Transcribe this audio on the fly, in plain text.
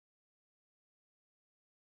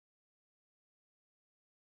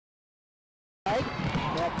right.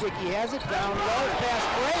 Matt Dickey has it, down low, fast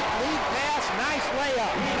break, lead pass, nice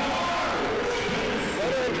layup.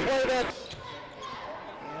 Better play that.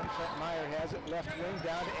 And Trent Meyer has it, left wing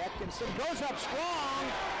down to Atkinson, goes up strong.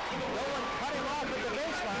 No one cut him off at the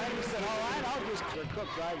baseline. He said, all right, I'll just. Cook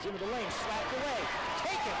drives into the lane, slapped away,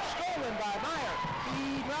 taken, stolen by Meyer.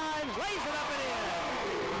 He drives, lays it up and in.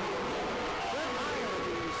 Trent Meyer,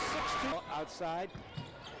 the 6'2" outside.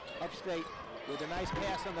 Upstate with a nice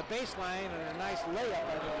pass on the baseline and a nice layup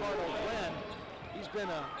by Ricardo Glenn. He's been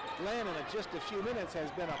Glenn in just a few minutes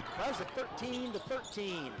has been a pleasant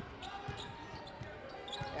 13-13.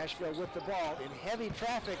 Asheville with the ball in heavy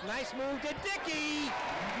traffic. Nice move to Dickey.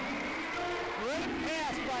 Great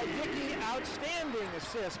pass by Dickey. Outstanding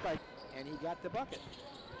assist by, and he got the bucket.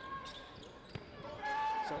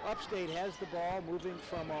 So Upstate has the ball, moving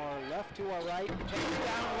from our left to our right. Takes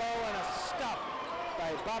down low and a stuff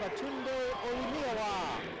by Babatunde Olimiwa.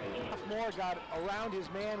 Sophomore got around his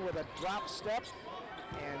man with a drop step,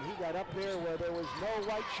 and he got up there where there was no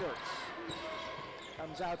white shirts.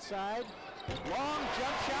 Comes outside. Long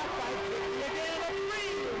jump shot by Dickey again. A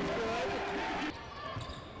three is good.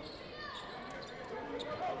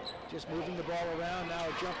 Just moving the ball around. Now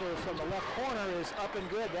a jumper from the left corner is up and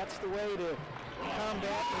good. That's the way to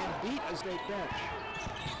combat and beat the state bench.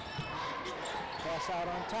 Pass out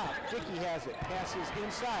on top. Dickey has it. Passes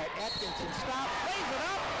inside. Atkinson stops. Lays it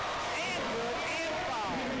up. And good. And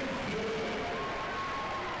foul.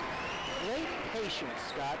 Great patience,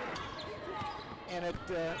 Scott. And it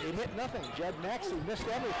hit nothing. Judd Maxey missed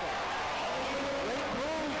everything. Great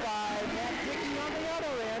move by Matt Dickey on the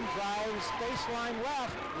other end. Drives baseline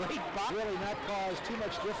left. Great box. Really not caused too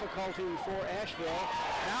much difficulty for Asheville.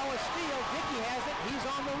 Now a steal. Dickey has it. He's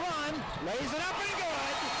on the run. Lays it up and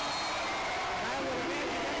good. I would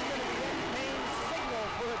imagine that's going to be Ed Payne's signal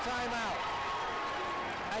for a timeout.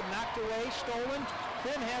 Knocked away, stolen.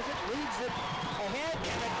 Prim has it, leads it ahead,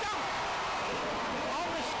 and a dunk on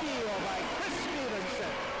the steal by Chris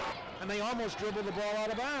Stevenson. And they almost dribbled the ball out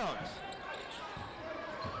of bounds.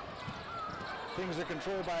 Things are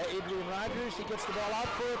controlled by Adrian Rogers. He gets the ball out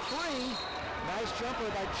for a three. Nice jumper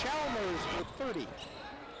by Chalmers with 30.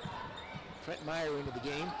 Trent Meyer into the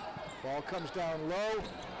game. Ball comes down low.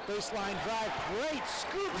 Baseline drive. Great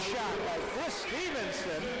scoop shot by Chris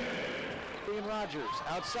Stevenson. Adrian Rogers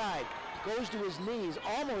outside. Goes to his knees.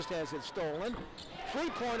 Almost has it stolen.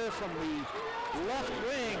 Three-pointer from the left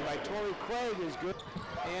wing by Torrey Craig is good.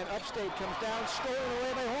 And Upstate comes down. Stolen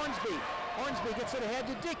away by Hornsby. Hornsby gets it ahead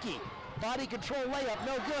to Dickey. Body control layup,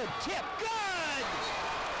 no good. Tip, good!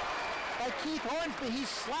 By Keith Hornsby, he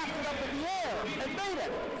slapped it up in the air and made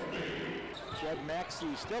it. Judd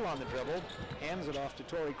Maxey still on the dribble, hands it off to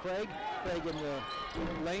Torrey Craig. Craig in the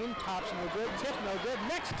lane, pops no good, tip no good.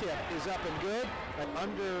 Next tip is up and good, but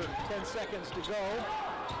under 10 seconds to go.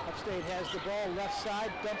 Upstate has the ball left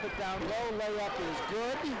side, dump it down low, layup is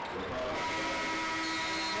good.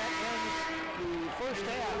 That ends the first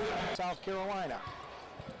half. South Carolina.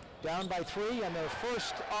 Down by 3, and their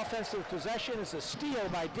first offensive possession is a steal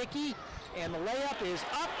by Dickey, and the layup is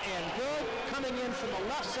up and good, coming in from the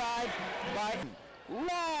left side by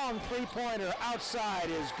long three-pointer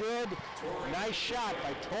outside is good. Nice shot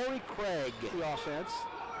by Torrey Craig. The offense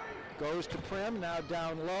goes to Prim, now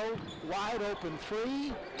down low, wide open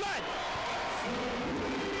three, good!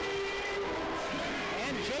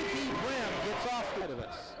 And J.P. Prim gets off the head of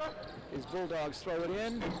us. His Bulldogs throw it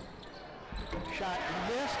in. Shot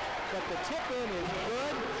missed, but the tip-in is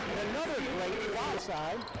good. And another great foul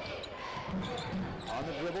side. On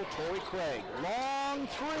the dribble, Torrey Craig. Long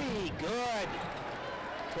three, good.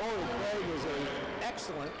 Torrey Craig is an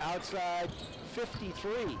excellent outside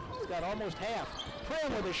 53. He's got almost half.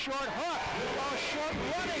 Prim with a short hook, a short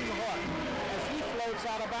running hook. As he floats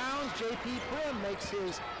out of bounds, J.P. Prim makes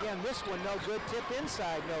his, again, this one no good, tip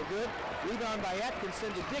inside, no good. Rebound by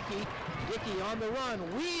Atkinson to Dickey. Dickey on the run,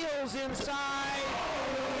 wheels inside.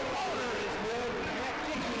 Corner is good.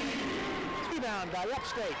 Dickey. Rebound by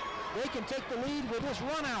Upstate. They can take the lead with this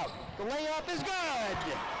run out. The layup is good.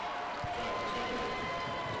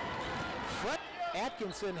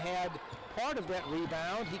 Atkinson had part of that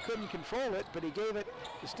rebound. He couldn't control it, but he gave it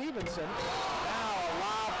to Stevenson. Now a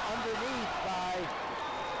lob underneath by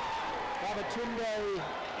Babatunde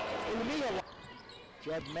Olimiwa.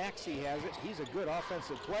 Judd Maxey has it. He's a good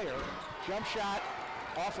offensive player. Jump shot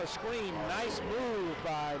off a screen. Nice move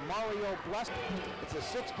by Mario Bless. It's a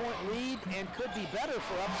 6-point lead and could be better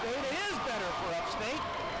for Upstate. It is better for Upstate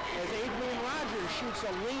as Adrian Rogers shoots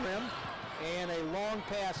a lean rim and a long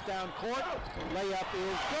pass down court. Layup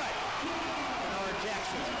is good. Bernard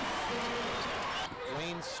Jackson.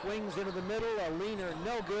 Lane swings into the middle, a leaner,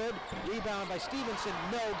 no good. Rebound by Stevenson,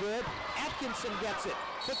 no good. Atkinson gets it,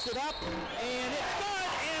 puts it up, and it's good,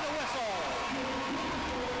 and a whistle.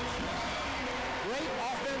 Great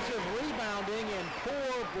offensive rebounding, and poor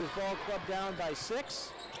ball club down by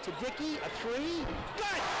 6. To Dickey, a 3,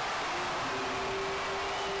 good!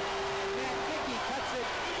 Matt Dickey cuts it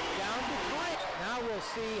down to 3. Now we'll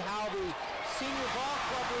see how the senior ball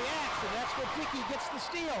club reacts, and that's what Dickey gets the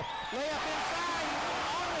steal. Layup inside,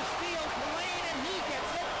 on the steal to Lane, and he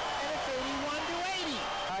gets it, and it's 81-80.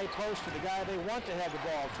 High post to the guy they want to have the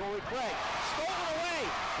ball, Torrey Craig. Stolen away,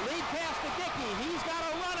 lead pass to Dickey. He's got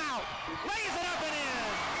a run out, lays it up and in.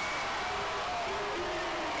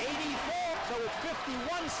 84, so it's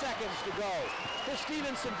 51 seconds to go. Chris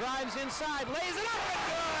Stevenson drives inside, lays it up and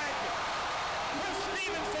good. Chris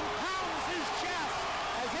Stevenson pounds his chest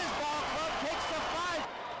as his ball club takes the 5.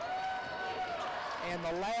 And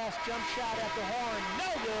the last jump shot at the horn, no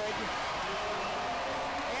good.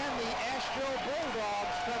 And the Asheville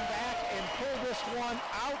Bulldogs come back and pull this one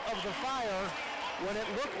out of the fire when it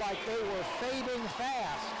looked like they were fading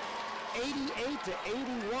fast.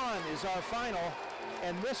 88-81 is our final,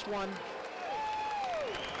 and this one